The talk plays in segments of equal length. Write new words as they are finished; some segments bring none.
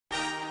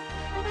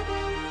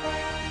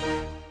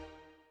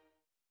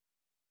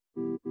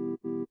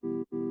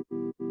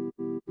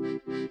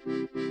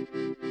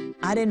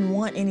I didn't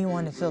want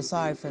anyone to feel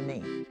sorry for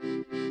me.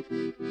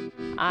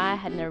 I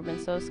had never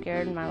been so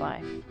scared in my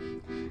life.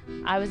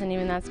 I wasn't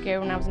even that scared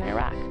when I was in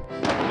Iraq.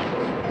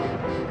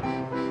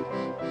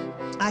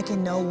 I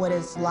can know what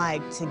it's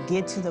like to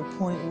get to the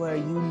point where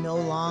you no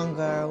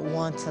longer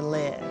want to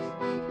live.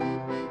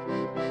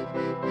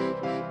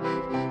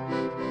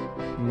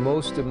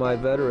 Most of my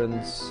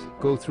veterans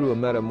go through a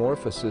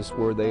metamorphosis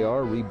where they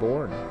are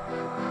reborn.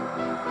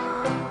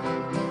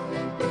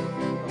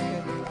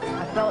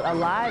 I felt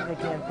alive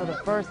again for the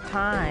first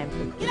time.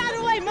 Get out of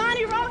the way,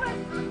 Monty Roberts!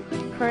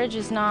 Courage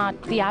is not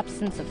the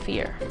absence of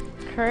fear.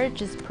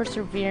 Courage is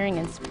persevering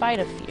in spite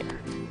of fear.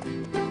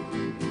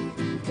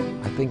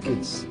 I think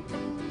it's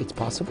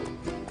possible.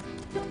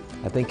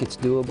 I think it's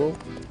doable,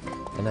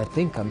 and I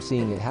think I'm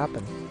seeing it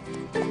happen.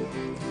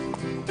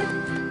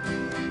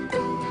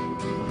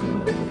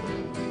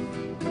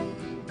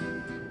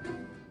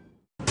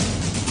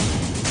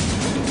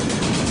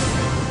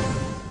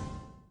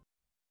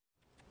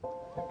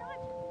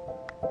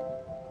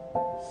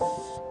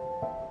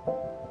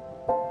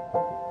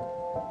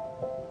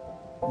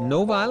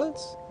 No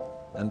violence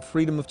and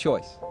freedom of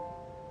choice.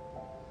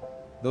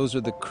 Those are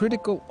the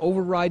critical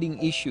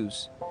overriding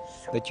issues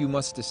that you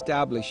must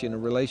establish in a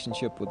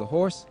relationship with a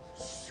horse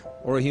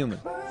or a human.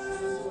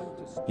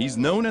 He's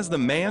known as the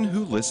man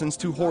who listens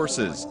to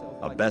horses.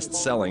 A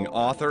best-selling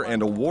author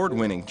and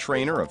award-winning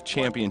trainer of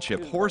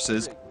championship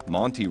horses,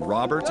 Monty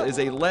Roberts is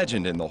a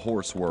legend in the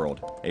horse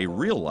world, a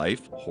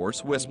real-life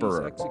horse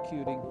whisperer.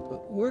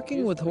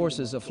 Working with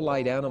horses is a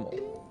flight animal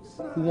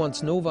who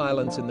wants no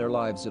violence in their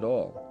lives at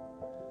all,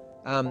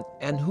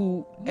 and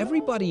who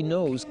everybody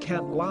knows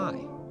can't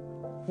lie.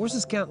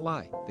 Horses can't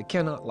lie. They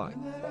cannot lie.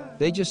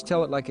 They just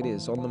tell it like it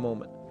is on the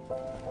moment.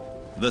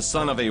 The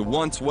son of a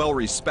once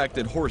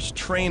well-respected horse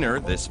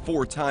trainer, this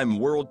four-time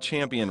world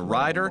champion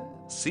rider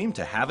seemed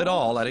to have it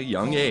all at a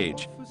young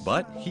age,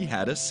 but he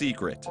had a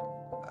secret.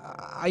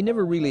 I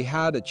never really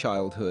had a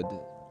childhood.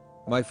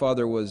 My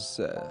father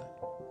was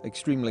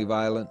extremely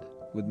violent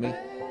with me.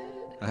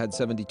 I had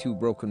 72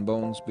 broken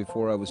bones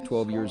before I was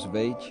 12 years of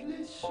age.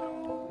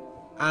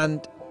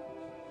 And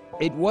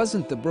it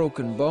wasn't the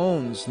broken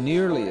bones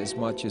nearly as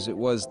much as it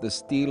was the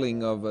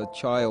stealing of a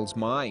child's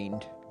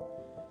mind.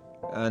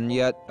 And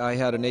yet I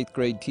had an 8th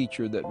grade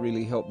teacher that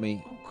really helped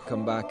me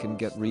come back and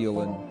get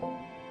real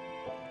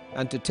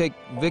and to take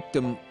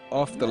victim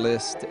off the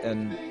list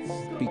and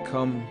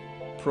become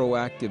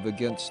proactive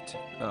against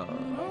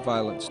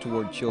violence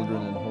toward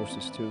children and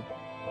horses too.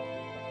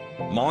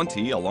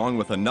 Monty, along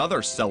with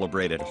another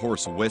celebrated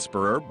horse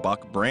whisperer,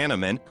 Buck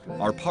Brannaman,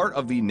 are part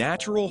of the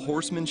natural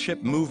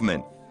horsemanship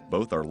movement.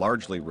 Both are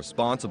largely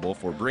responsible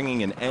for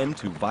bringing an end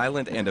to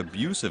violent and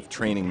abusive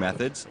training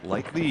methods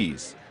like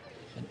these.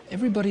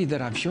 Everybody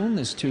that I've shown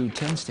this to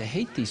tends to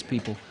hate these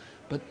people,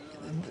 but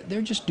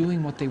they're just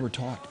doing what they were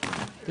taught.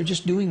 They're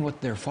just doing what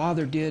their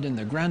father did and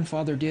their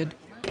grandfather did.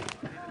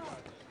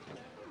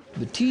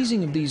 The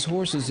teasing of these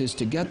horses is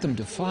to get them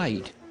to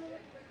fight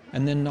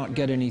and then not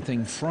get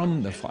anything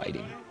from the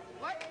fighting,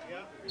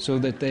 so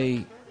that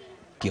they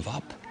give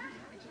up,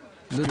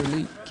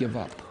 literally give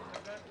up.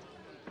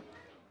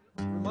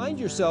 Remind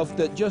yourself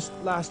that just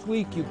last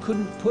week you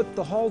couldn't put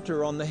the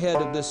halter on the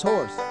head of this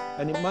horse,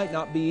 and it might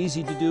not be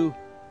easy to do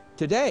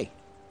today.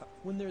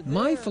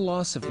 My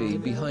philosophy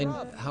behind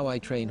how I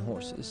train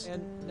horses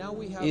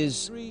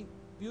is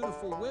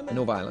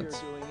no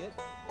violence.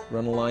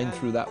 Run a line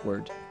through that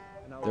word.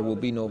 There will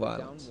be no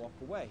violence.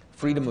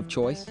 Freedom of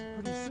choice,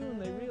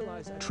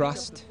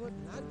 trust,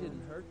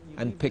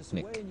 and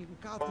picnic.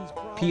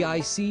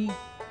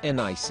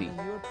 P-I-C-N-I-C.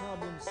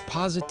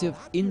 Positive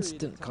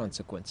instant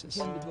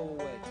consequences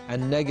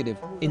and negative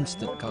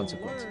instant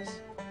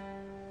consequences.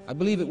 I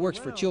believe it works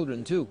for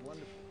children too.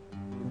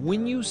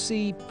 When you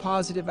see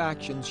positive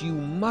actions, you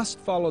must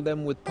follow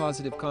them with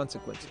positive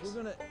consequences.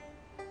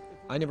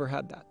 I never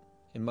had that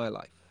in my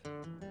life.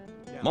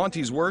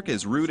 Monty's work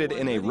is rooted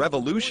in a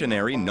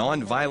revolutionary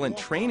nonviolent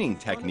training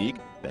technique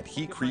that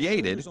he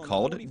created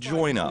called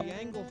Join Up.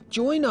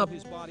 Join Up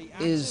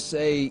is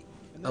a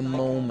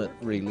moment,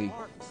 really,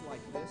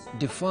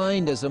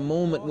 defined as a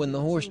moment when the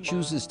horse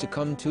chooses to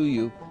come to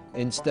you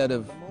instead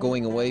of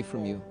going away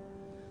from you.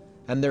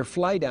 And they're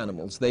flight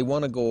animals. They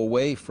want to go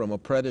away from a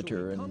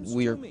predator, and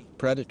we're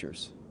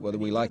predators, whether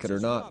we like it or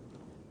not.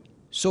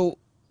 So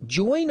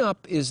Join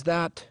Up is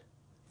that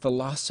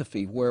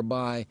philosophy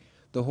whereby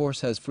the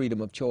horse has freedom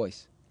of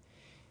choice.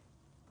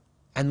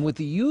 And with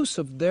the use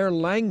of their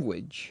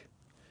language,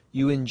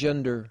 you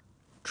engender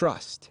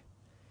trust.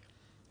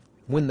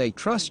 When they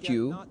trust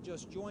you,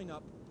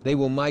 they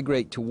will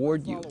migrate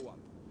toward you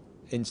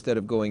instead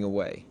of going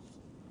away.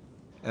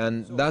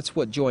 And that's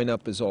what Join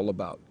Up is all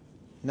about.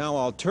 Now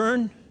I'll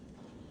turn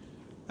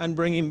and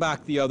bring him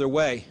back the other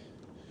way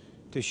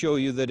to show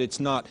you that it's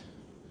not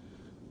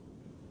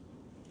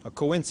a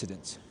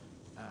coincidence.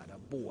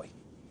 Attaboy.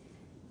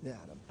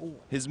 Attaboy.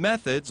 His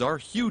methods are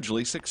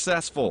hugely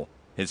successful.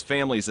 His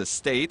family's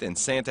estate in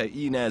Santa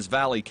Ynez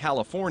Valley,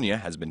 California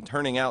has been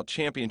turning out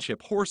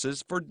championship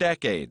horses for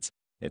decades.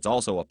 It's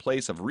also a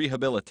place of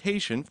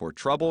rehabilitation for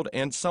troubled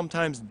and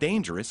sometimes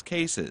dangerous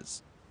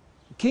cases.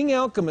 King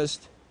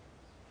Alchemist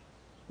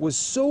was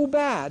so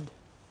bad,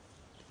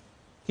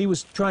 he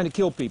was trying to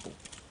kill people.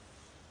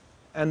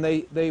 And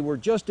they were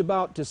just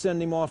about to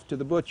send him off to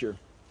the butcher.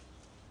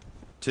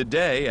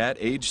 Today, at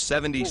age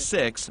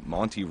 76,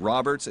 Monty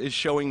Roberts is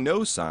showing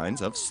no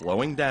signs of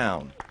slowing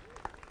down.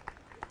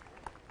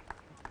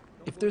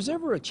 If there's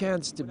ever a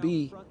chance to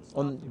be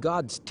on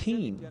God's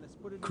team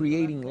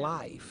creating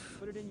life,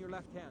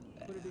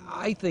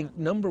 I think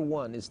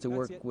 '1 is to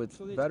work with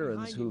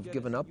veterans who've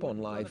given up on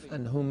life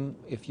and whom,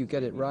 if you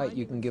get it right,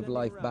 you can give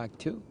life back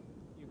to.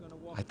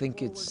 I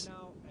think it's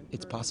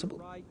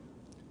possible.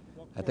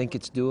 I think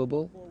it's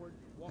doable,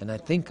 and I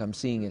think I'm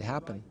seeing it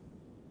happen.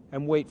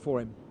 And wait for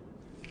him.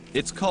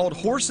 It's called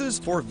Horses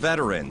for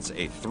Veterans,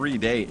 a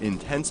 3-day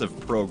intensive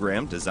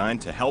program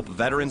designed to help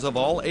veterans of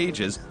all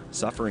ages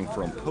suffering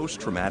from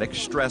post-traumatic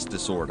stress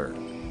disorder.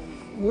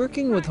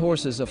 Working with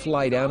horses is a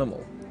flight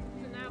animal,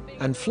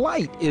 and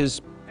flight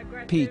is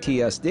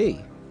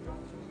PTSD.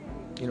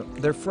 You know,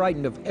 they're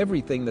frightened of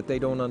everything that they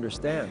don't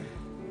understand.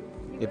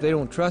 If they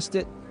don't trust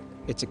it,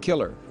 it's a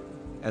killer,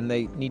 and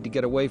they need to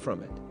get away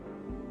from it.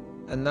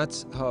 And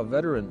that's how a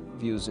veteran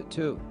views it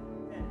too.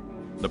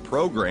 The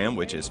program,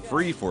 which is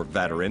free for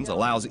veterans,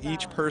 allows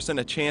each person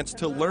a chance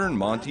to learn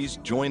Monty's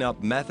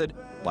join-up method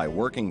by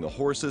working the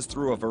horses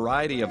through a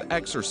variety of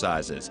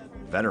exercises.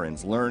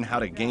 Veterans learn how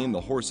to gain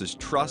the horse's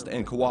trust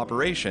and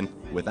cooperation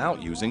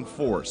without using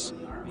force.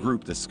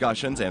 Group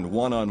discussions and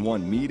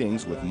one-on-one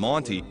meetings with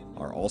Monty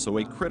are also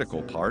a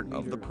critical part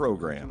of the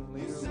program.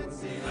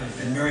 I've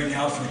been married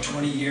now for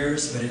 20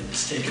 years, but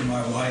it's taken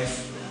my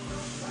wife,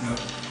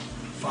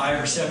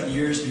 5 or 7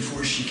 years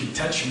before she could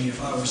touch me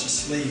if I was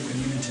asleep,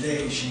 and even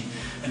today she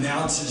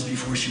announces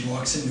before she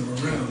walks into a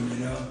room,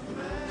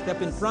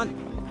 Step in front.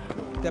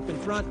 Step in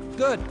front.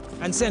 Good.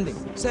 And send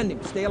him. Send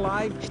him. Stay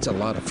alive. It's a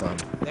lot of fun.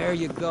 There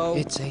you go.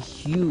 It's a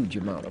huge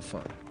amount of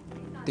fun.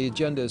 The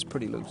agenda is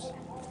pretty loose.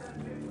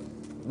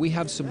 We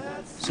have some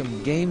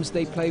games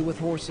they play with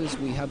horses.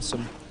 We have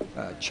some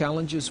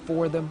challenges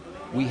for them.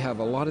 We have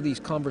a lot of these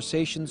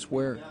conversations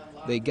where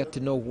they get to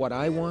know what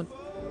I want.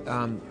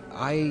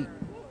 I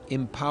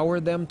empower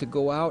them to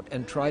go out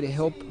and try to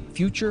help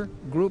future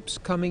groups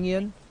coming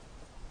in.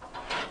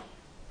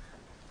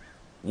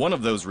 One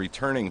of those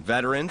returning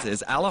veterans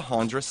is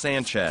Alejandra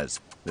Sanchez.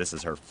 This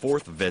is her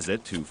 4th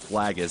visit to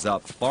Flag Is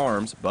Up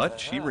Farms, but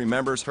she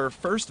remembers her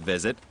first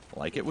visit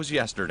like it was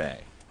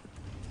yesterday.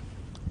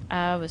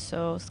 I was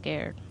so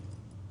scared.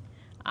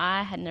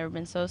 I had never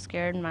been so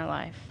scared in my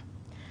life.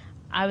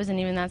 I wasn't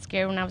even that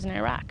scared when I was in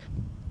Iraq.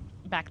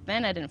 Back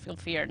then, I didn't feel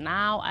fear.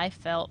 Now I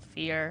felt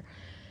fear.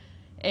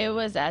 It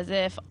was as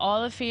if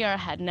all the fear I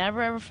had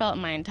never ever felt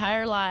in my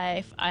entire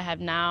life, I have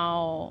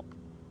now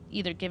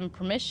either given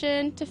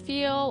permission to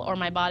feel, or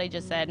my body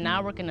just said,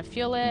 now we're gonna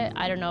feel it.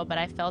 I don't know, but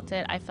I felt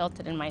it. I felt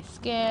it in my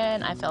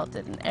skin. I felt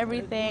it in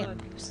everything.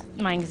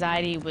 My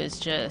anxiety was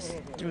just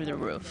through the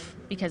roof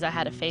because I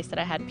had to face that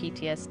I had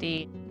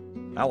PTSD.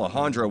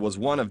 Alejandra was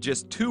one of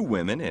just 2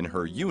 women in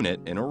her unit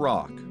in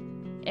Iraq.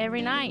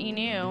 Every night you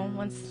knew,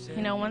 once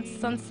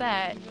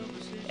sunset,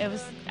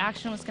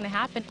 action was gonna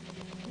happen.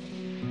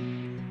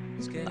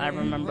 I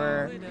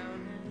remember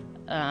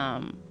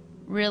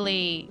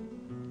really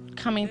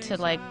coming to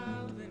like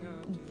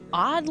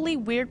oddly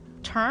weird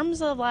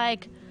terms of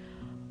like,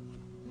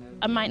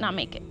 I might not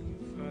make it.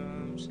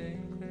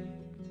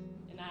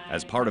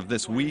 As part of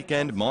this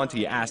weekend,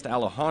 Monty asked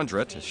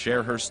Alejandra to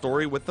share her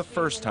story with the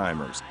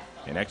first-timers,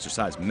 an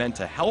exercise meant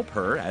to help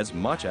her as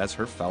much as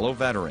her fellow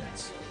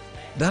veterans.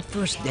 That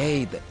first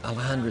day that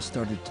Alejandra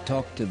started to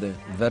talk to the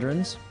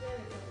veterans,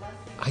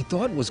 I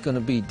thought was going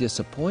to be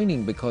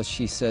disappointing because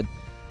she said,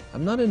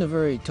 I'm not in a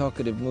very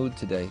talkative mood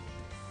today.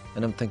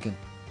 And I'm thinking,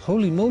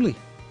 holy moly,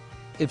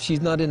 if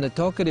she's not in a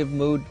talkative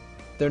mood,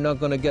 they're not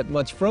going to get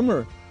much from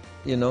her,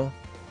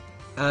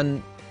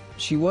 And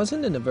she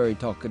wasn't in a very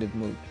talkative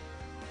mood.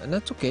 And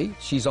that's okay.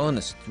 She's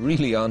honest,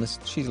 really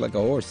honest. She's like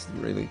a horse,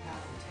 really.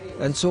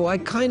 And so I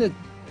kind of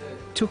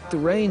took the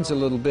reins a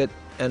little bit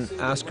and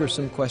asked her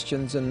some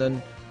questions, and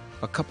then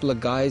a couple of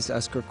guys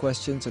asked her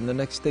questions, and the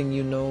next thing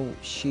you know,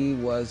 she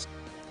was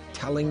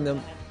telling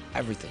them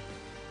everything.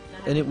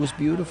 And it was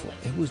beautiful.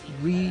 It was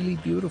really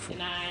beautiful.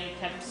 And I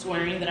kept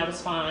swearing that I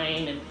was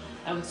fine, and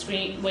I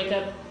would wake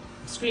up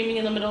screaming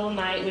in the middle of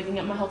the night, waking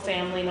up my whole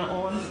family, and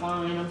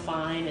I'm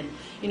fine. And,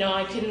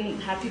 I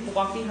couldn't have people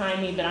walk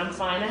behind me, but I'm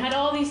fine. I had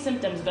all these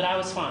symptoms, but I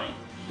was fine.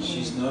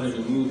 She's not in a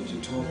mood to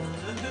talk.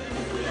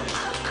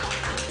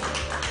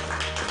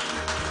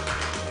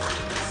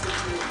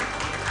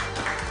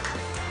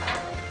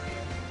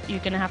 You're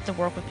going to have to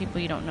work with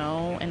people you don't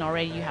know, and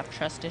already you have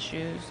trust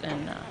issues,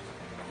 and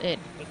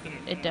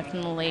it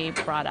definitely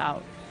brought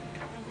out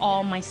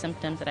all my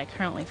symptoms that I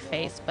currently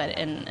face, but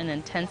in an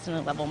intensity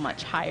level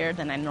much higher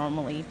than I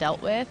normally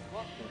dealt with,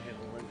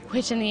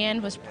 which in the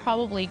end was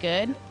probably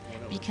good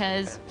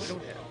because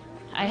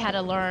I had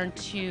to learn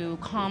to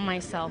calm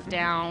myself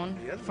down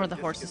for the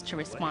horses to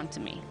respond to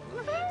me.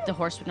 The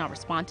horse would not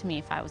respond to me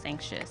if I was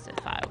anxious,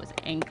 if I was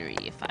angry,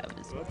 if I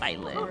was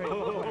violent.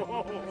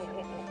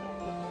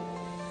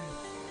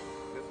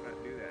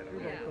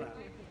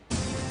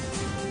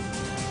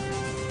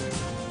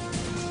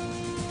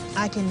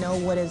 I can know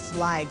what it's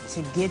like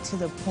to get to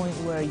the point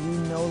where you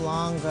no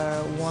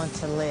longer want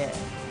to live.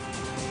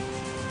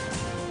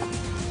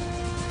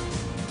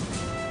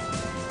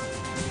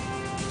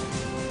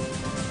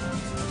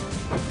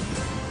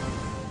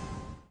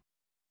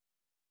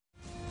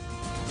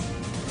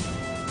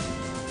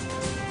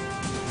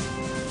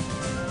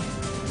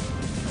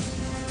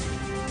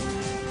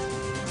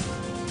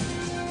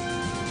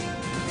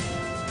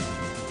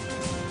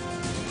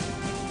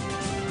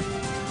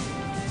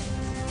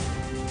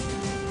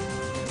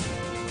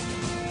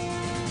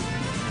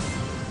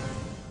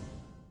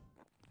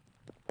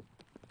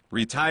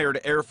 Retired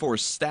Air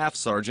Force Staff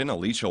Sergeant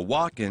Alicia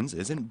Watkins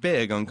isn't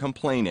big on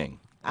complaining.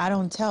 I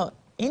don't tell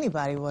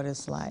anybody what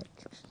it's like.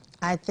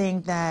 I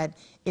think that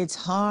it's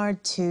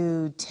hard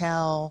to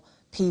tell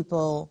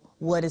people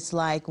what it's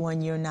like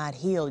when you're not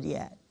healed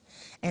yet.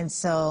 And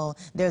so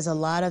there's a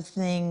lot of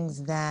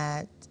things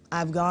that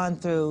I've gone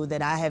through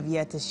that I have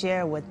yet to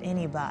share with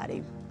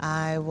anybody.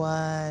 I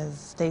was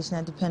stationed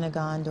at the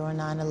Pentagon during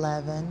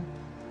 9/11.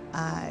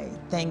 I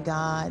thank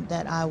God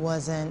that I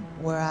wasn't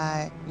where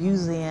I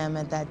usually am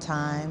at that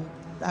time.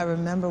 I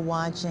remember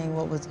watching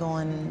what was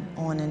going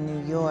on in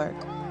New York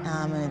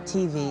on a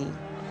TV,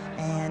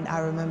 and I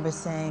remember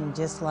saying,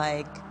 just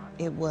like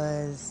it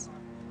was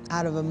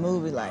out of a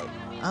movie, like,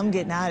 I'm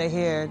getting out of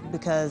here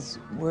because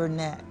we're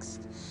next.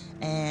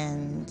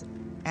 And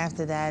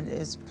after that,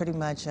 it's pretty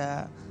much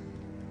a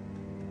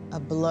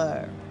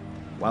blur.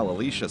 While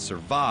Alicia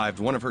survived,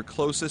 one of her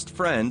closest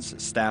friends,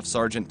 Staff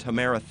Sergeant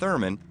Tamara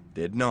Thurman,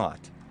 did not.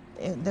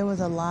 There was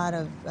a lot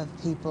of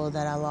people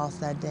that I lost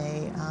that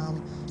day.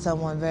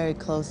 Someone very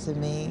close to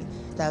me,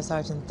 Staff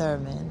Sergeant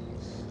Thurman,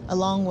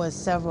 along with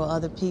several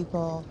other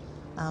people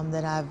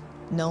that I've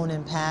known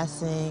in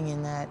passing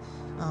and that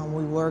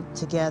we worked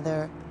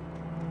together.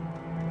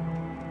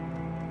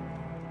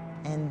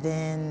 And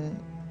then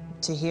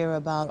to hear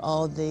about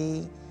all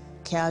the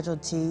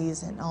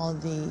casualties and all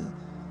the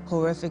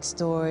horrific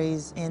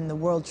stories in the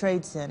World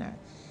Trade Center,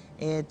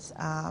 it's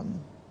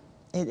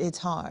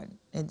hard.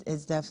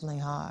 It's definitely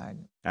hard.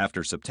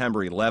 After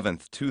September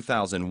 11th,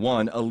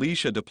 2001,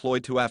 Alicia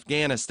deployed to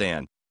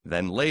Afghanistan,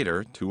 then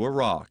later to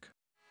Iraq.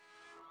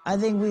 I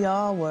think we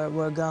all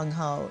were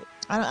gung-ho.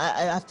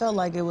 I felt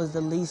like it was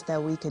the least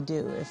that we could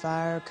do. If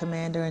our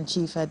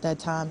commander-in-chief at that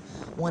time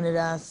wanted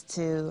us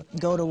to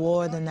go to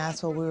war, then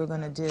that's what we were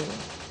going to do.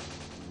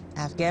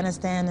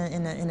 Afghanistan,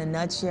 in a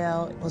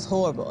nutshell, was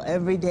horrible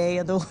every day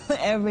of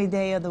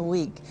the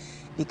week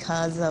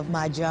because of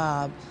my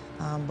job.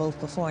 Both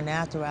before and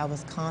after, I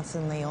was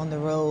constantly on the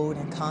road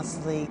and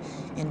constantly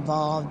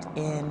involved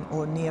in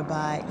or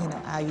nearby,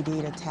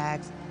 IED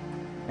attacks.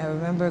 I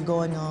remember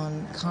going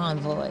on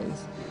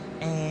convoys,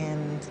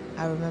 and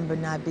I remember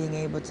not being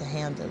able to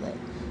handle it.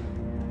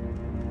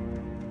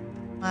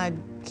 I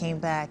came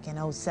back in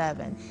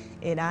 2007,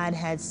 and I'd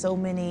had so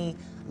many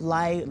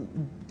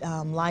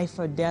life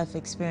or death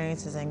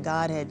experiences, and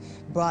God had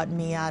brought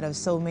me out of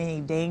so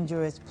many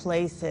dangerous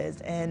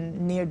places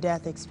and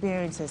near-death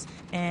experiences.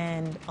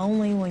 And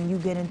only when you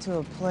get into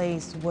a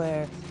place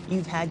where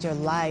you've had your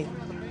life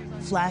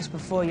flash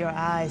before your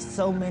eyes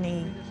so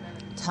many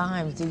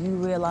times do you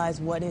realize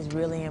what is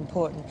really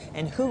important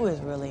and who is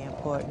really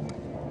important.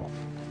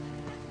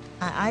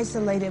 I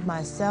isolated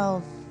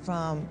myself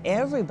from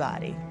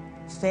everybody,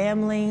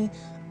 family,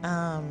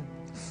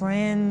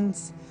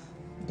 friends,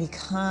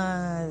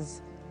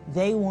 because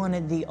they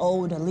wanted the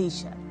old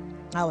Alicia.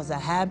 I was a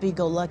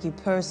happy-go-lucky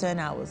person.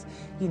 I was,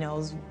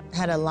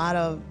 had a lot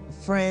of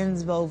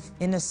friends both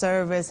in the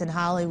service and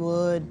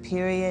Hollywood,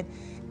 period.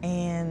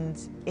 And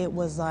it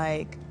was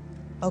like,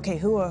 okay,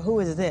 who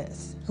is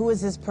this? Who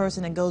is this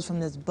person that goes from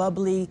this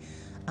bubbly,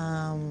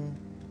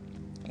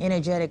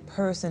 energetic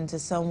person to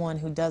someone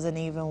who doesn't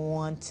even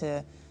want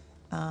to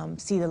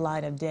see the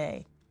light of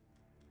day?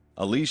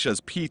 Alicia's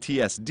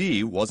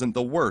PTSD wasn't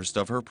the worst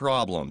of her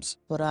problems.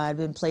 But I'd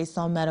been placed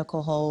on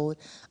medical hold.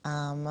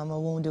 I'm a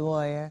wounded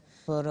warrior.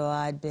 But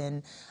I'd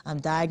been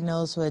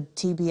diagnosed with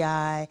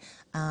TBI.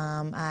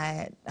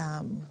 I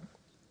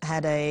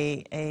had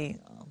a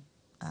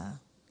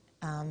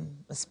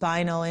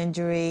spinal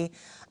injury.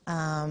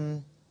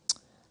 I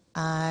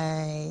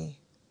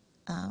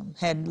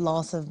had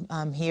loss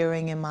of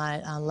hearing in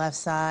my left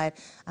side.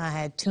 I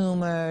had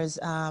tumors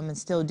and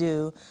still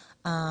do.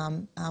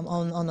 On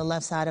the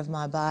left side of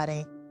my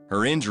body.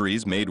 Her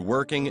injuries made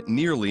working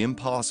nearly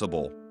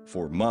impossible.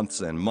 For months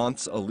and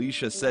months,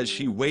 Alicia says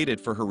she waited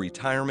for her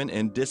retirement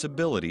and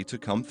disability to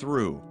come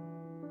through.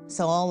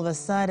 So all of a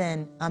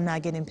sudden, I'm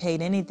not getting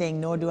paid anything,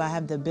 nor do I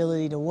have the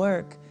ability to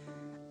work.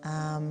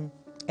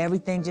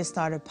 Everything just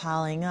started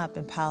piling up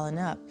and piling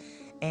up.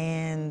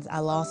 And I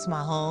lost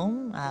my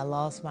home, I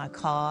lost my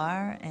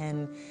car,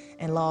 and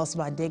lost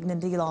my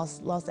dignity,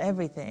 lost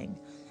everything.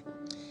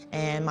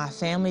 And my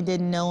family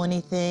didn't know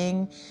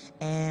anything,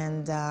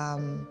 and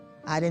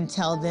I didn't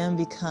tell them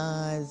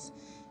because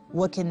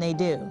what can they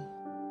do?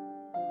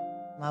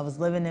 I was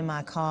living in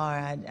my car.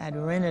 I'd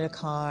rented a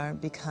car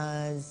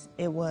because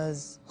it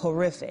was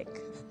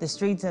horrific. The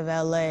streets of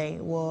LA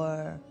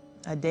were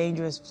a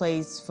dangerous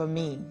place for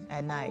me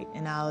at night,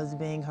 and I was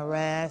being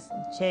harassed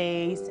and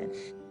chased. And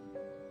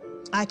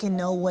I can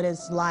know what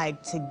it's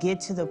like to get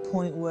to the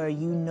point where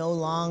you no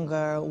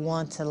longer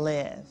want to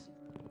live.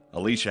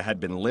 Alicia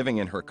had been living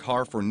in her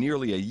car for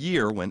nearly a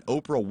year when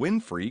Oprah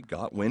Winfrey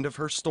got wind of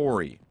her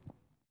story.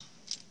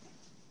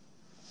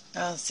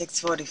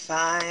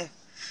 6:45.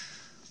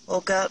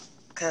 Woke up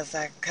because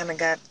I kind of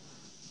got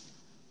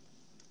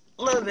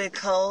a little bit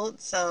cold,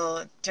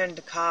 so turned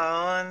the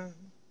car on,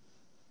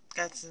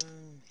 got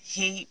some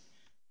heat.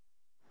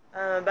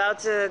 I'm about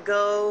to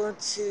go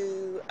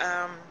to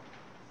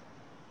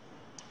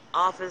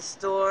office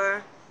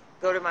store,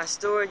 go to my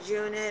storage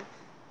unit,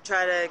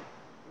 try to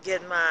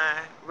get my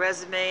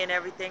resume and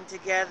everything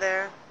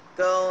together,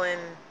 go and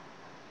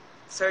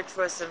search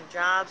for some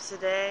jobs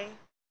today.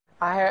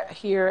 I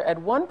hear at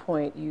one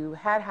point you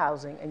had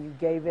housing and you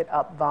gave it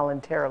up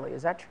voluntarily.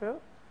 Is that true?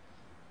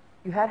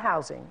 You had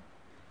housing,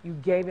 you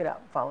gave it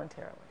up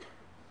voluntarily.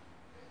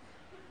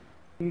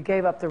 You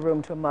gave up the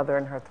room to a mother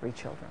and her 3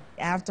 children.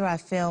 After I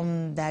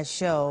filmed that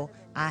show,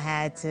 I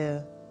had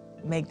to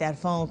make that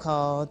phone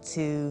call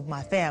to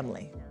my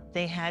family.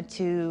 They had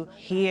to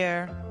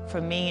hear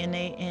from me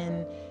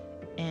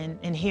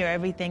and hear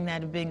everything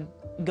that had been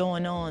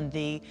going on,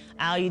 the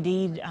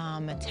IED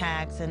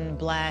attacks and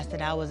blasts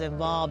that I was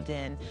involved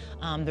in,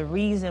 the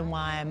reason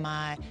why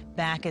my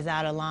back is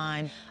out of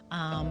line.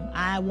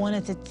 I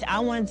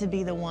wanted to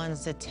be the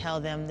ones to tell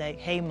them that,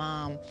 hey,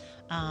 Mom,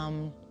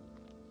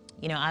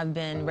 you know, I've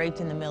been raped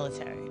in the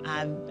military.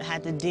 I've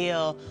had to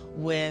deal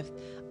with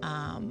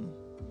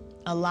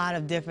a lot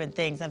of different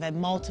things. I've had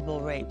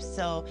multiple rapes,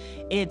 so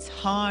it's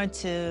hard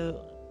to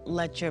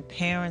let your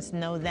parents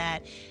know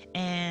that.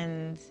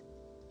 And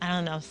I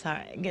don't know,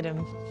 sorry, I get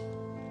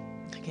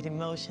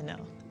emotional.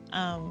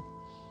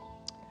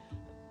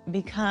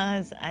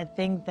 Because I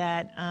think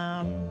that,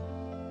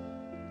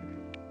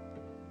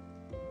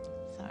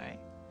 sorry.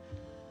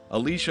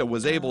 Alicia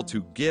was able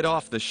to get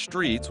off the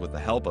streets with the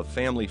help of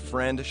family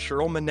friend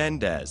Cheryl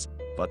Menendez,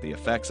 but the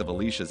effects of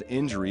Alicia's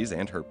injuries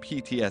and her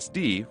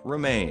PTSD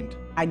remained.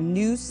 I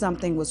knew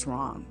something was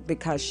wrong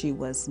because she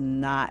was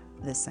not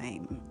the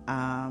same.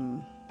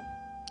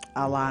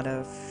 A lot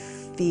of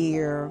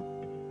fear,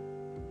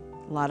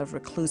 a lot of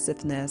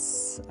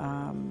reclusiveness.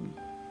 And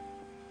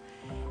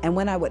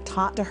when I would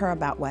talk to her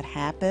about what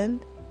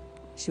happened,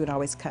 she would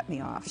always cut me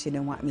off. She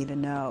didn't want me to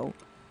know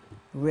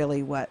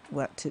really what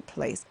took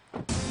place.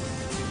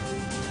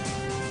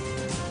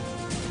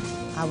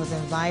 I was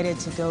invited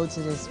to go to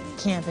this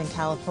camp in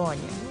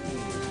California. This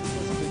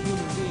is a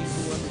human being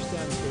who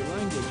understands their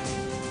language.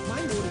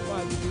 My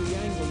 45-degree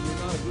angle, you're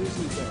not a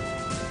grizzly bear.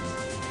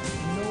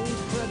 No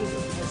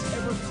predator has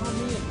ever come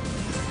in.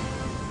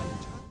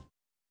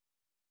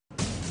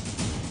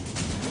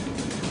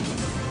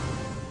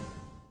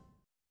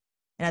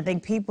 And I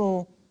think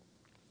people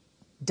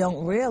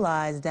don't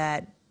realize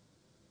that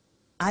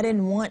I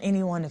didn't want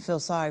anyone to feel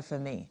sorry for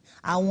me.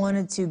 I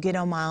wanted to get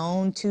on my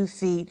own 2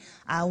 feet.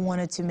 I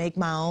wanted to make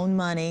my own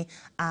money.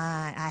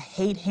 I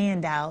hate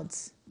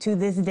handouts to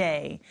this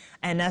day,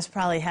 and that's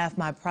probably half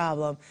my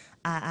problem.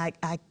 I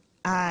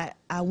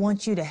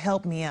want you to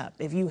help me up.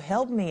 If you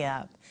help me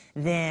up,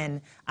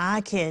 then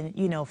I can,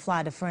 you know,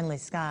 fly to friendly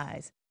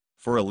skies.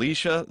 For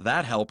Alicia,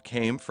 that help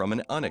came from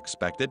an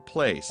unexpected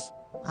place.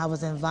 I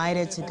was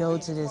invited to go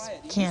to this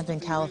camp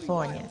in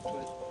California.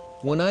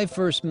 When I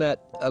first met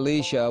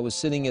Alicia, I was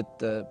sitting at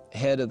the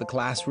head of the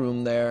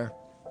classroom there,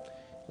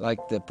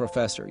 like the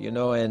professor, you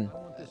know, and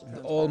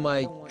all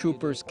my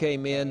troopers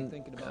came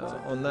in.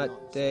 On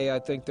that day, I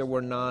think there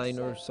were 9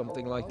 or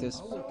something like this.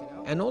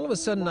 And all of a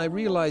sudden, I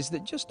realized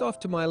that just off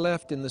to my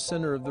left in the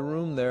center of the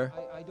room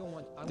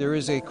there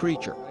is a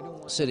creature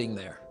sitting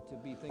there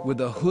with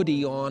a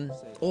hoodie on,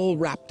 all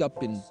wrapped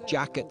up in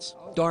jackets,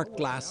 dark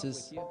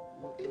glasses.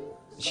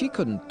 She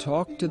couldn't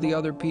talk to the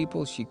other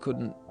people. She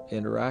couldn't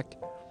interact.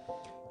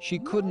 She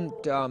couldn't,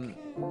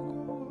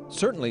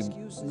 certainly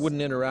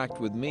wouldn't interact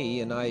with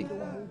me, and I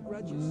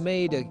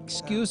made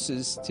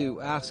excuses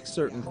to ask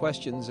certain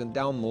questions and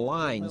down the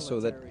line so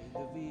that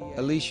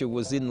Alicia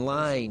was in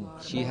line.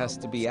 She has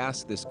to be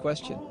asked this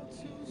question.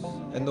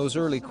 And those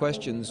early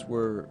questions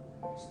were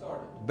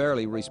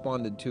barely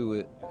responded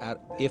to,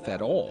 if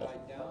at all.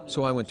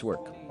 So I went to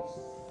work.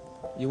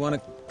 You want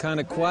to kind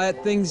of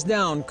quiet things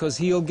down, because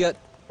he'll get,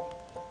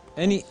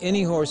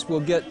 any horse will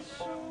get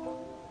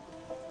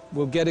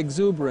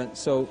exuberant,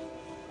 so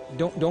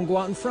don't go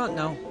out in front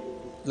now.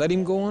 Let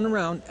him go on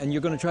around, and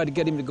you're going to try to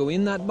get him to go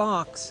in that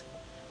box,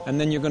 and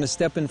then you're going to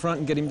step in front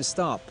and get him to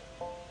stop.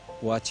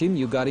 Watch him,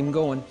 you got him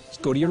going.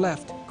 Just go to your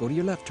left,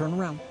 turn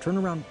around,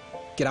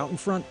 get out in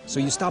front, so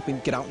you stop him,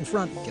 get out in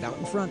front, get out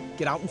in front,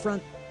 get out in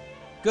front.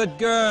 Good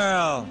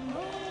girl.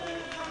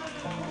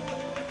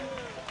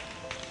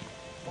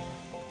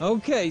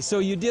 Okay, so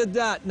you did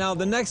that. Now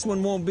the next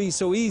one won't be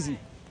so easy.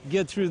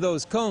 Get through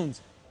those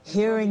cones.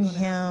 Hearing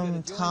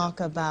him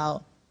talk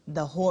about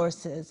the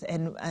horses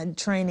and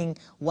training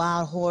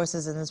wild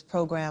horses in this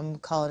program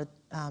called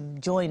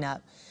Join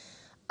Up,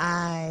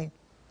 I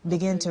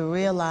began to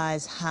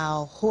realize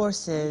how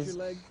horses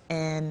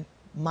and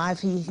my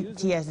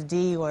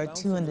PTSD were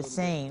two and the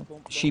same.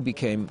 She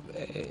became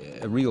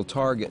a real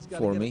target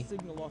for me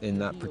in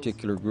that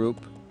particular group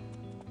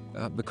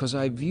because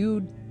I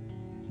viewed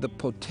the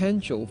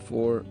potential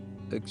for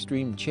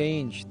extreme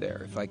change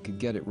there if I could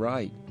get it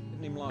right.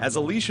 As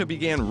Alicia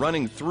began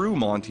running through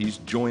Monty's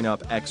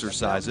join-up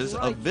exercises,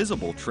 a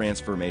visible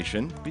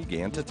transformation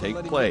began to take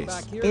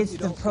place. It's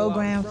the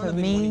program for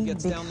me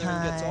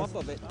because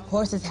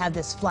horses have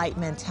this flight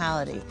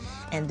mentality,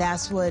 and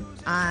that's what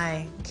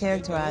I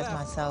characterize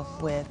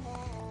myself with.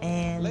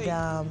 And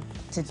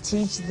to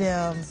teach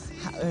them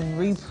and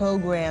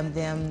reprogram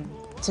them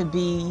to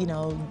be, you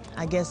know,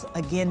 I guess,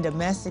 again,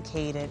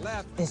 domesticated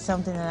is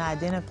something that I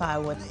identify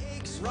with.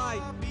 Right.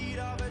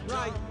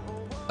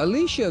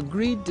 Alicia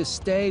agreed to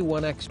stay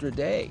one extra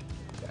day,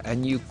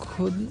 and you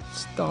couldn't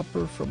stop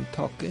her from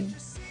talking.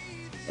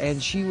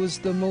 And she was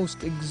the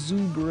most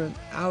exuberant,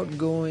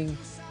 outgoing,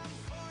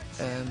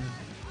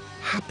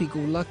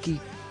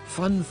 happy-go-lucky,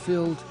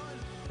 fun-filled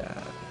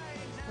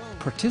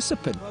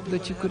participant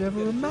that you could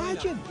ever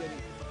imagine.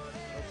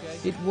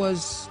 It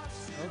was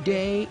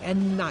day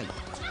and night.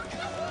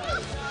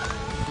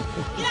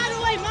 Get out of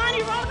the way,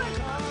 Monty Roberts!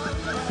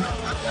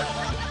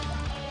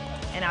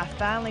 And I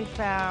finally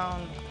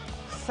found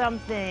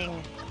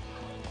something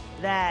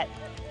that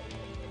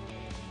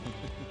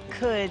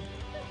could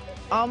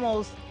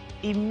almost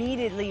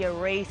immediately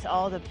erase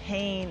all the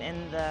pain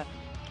and the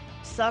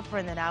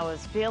suffering that I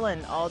was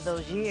feeling all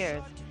those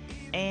years.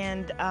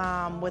 And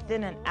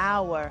within an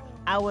hour,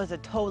 I was a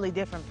totally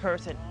different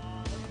person.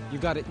 You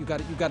got it.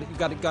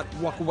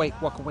 Walk away.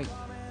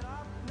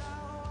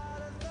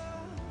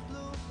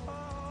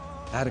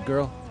 Atta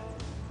girl.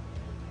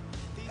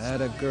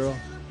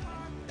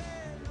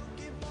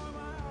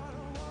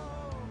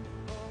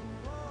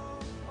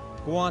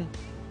 Go on.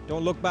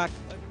 Don't look back.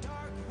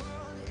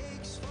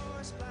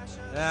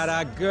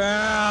 Atta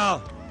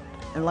girl.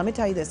 And let me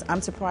tell you this,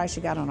 I'm surprised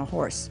she got on a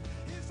horse.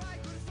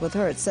 With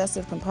her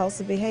excessive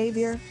compulsive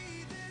behavior,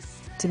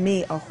 to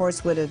me, a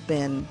horse would have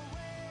been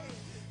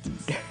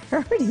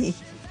dirty.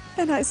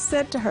 And I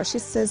said to her, she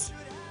says,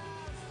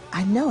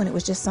 I know, and it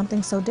was just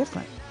something so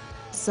different.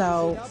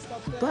 So,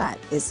 but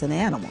it's an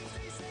animal.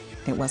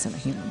 It wasn't a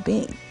human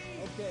being.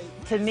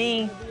 To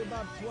me,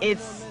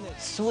 it's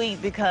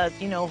sweet because,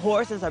 you know,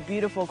 horses are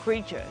beautiful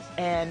creatures.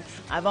 And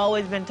I've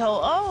always been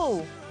told,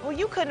 oh, well,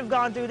 you couldn't have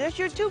gone through this.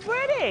 You're too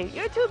pretty.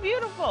 You're too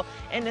beautiful.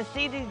 And to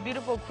see these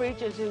beautiful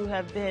creatures who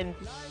have been,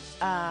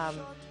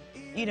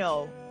 you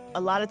know,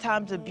 a lot of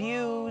times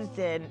abused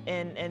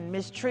and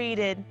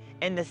mistreated,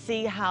 and to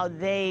see how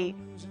they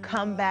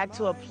come back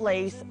to a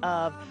place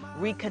of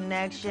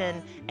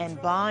reconnection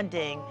and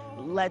bonding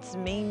lets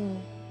me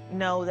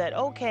know that,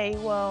 okay,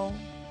 well,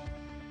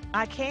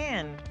 I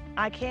can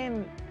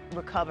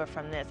recover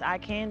from this. I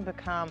can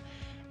become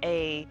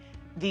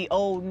the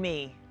old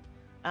me,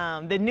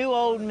 the new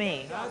old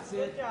me.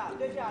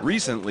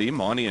 Recently,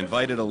 Monty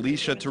invited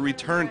Alicia to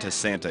return to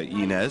Santa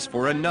Ynez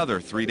for another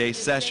 3-day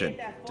session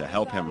to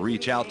help him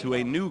reach out to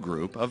a new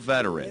group of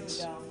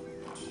veterans.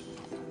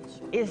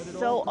 It's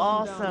so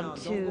awesome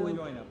to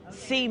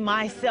see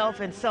myself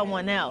in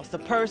someone else. The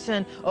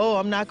person, oh,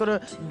 I'm not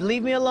gonna,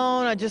 leave me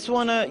alone, I just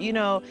wanna, you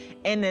know,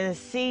 and to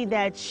see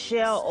that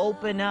shell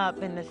open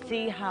up and to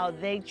see how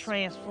they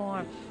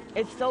transform.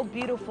 It's so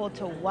beautiful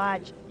to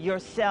watch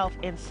yourself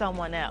in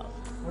someone else.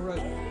 All right.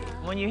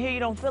 When you're here, you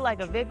don't feel like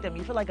a victim,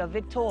 you feel like a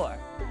victor.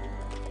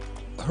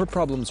 Her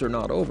problems are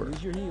not over.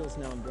 Use your heels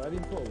now, I'm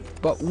driving forward.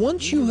 But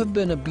once you have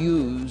been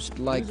abused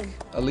like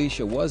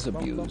Alicia was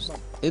abused,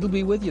 it'll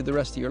be with you the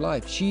rest of your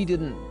life. She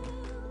didn't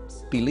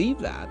believe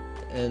that,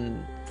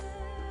 and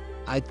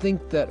I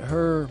think that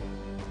her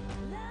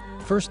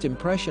first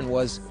impression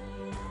was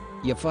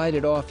you fight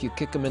it off, you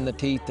kick them in the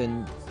teeth,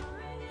 and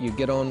you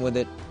get on with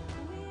it,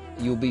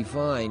 you'll be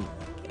fine.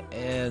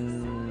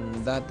 And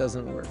that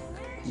doesn't work.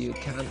 You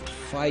can't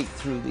fight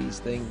through these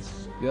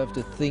things. You have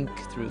to think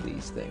through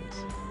these things.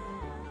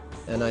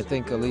 And I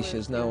think Alicia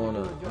is now on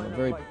a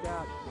very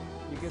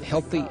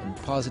healthy and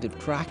positive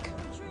track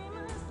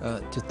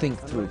to think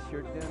through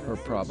her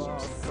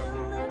problems.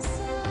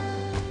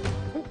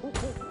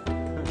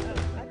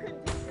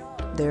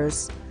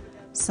 There's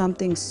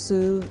something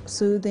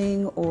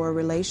soothing or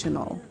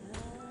relational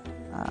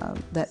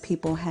that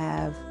people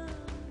have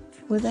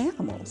with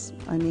animals.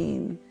 I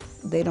mean,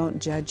 they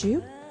don't judge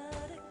you.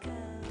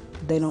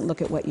 They don't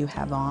look at what you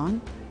have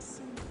on.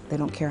 They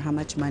don't care how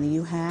much money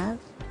you have.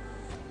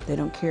 They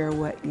don't care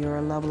what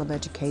your level of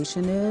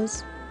education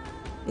is.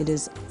 It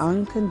is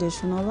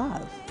unconditional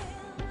love.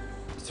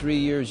 3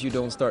 years, you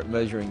don't start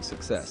measuring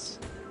success.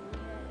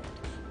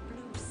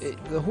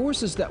 The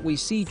horses that we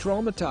see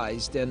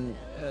traumatized and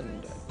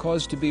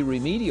caused to be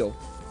remedial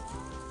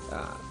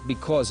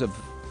because of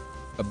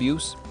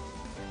abuse,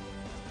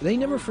 they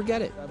never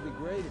forget it.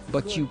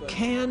 But you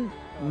can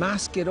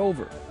mask it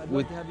over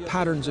with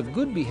patterns of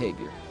good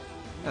behavior.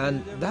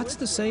 And that's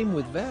the same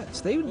with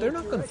vets. They're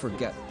not going to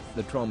forget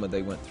the trauma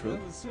they went through.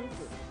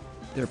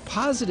 Their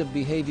positive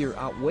behavior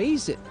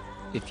outweighs it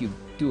if you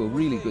do a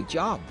really good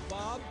job.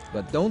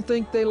 But don't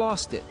think they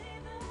lost it.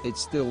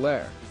 It's still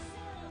there.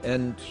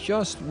 And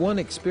just one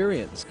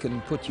experience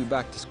can put you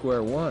back to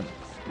square one.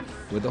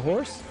 With a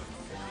horse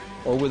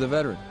or with a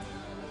veteran.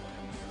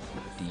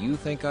 Do you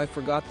think I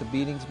forgot the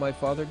beatings my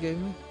father gave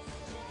me?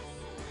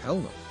 Hell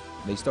no.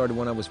 They started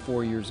when I was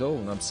 4 years old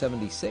and I'm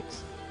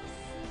 76.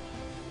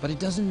 But it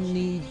doesn't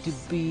need to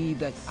be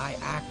that I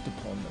act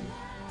upon them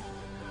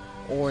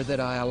or that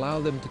I allow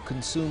them to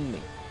consume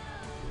me.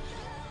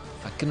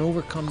 I can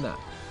overcome that.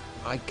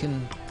 I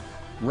can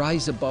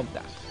rise above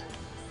that.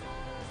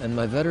 And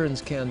my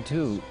veterans can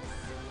too,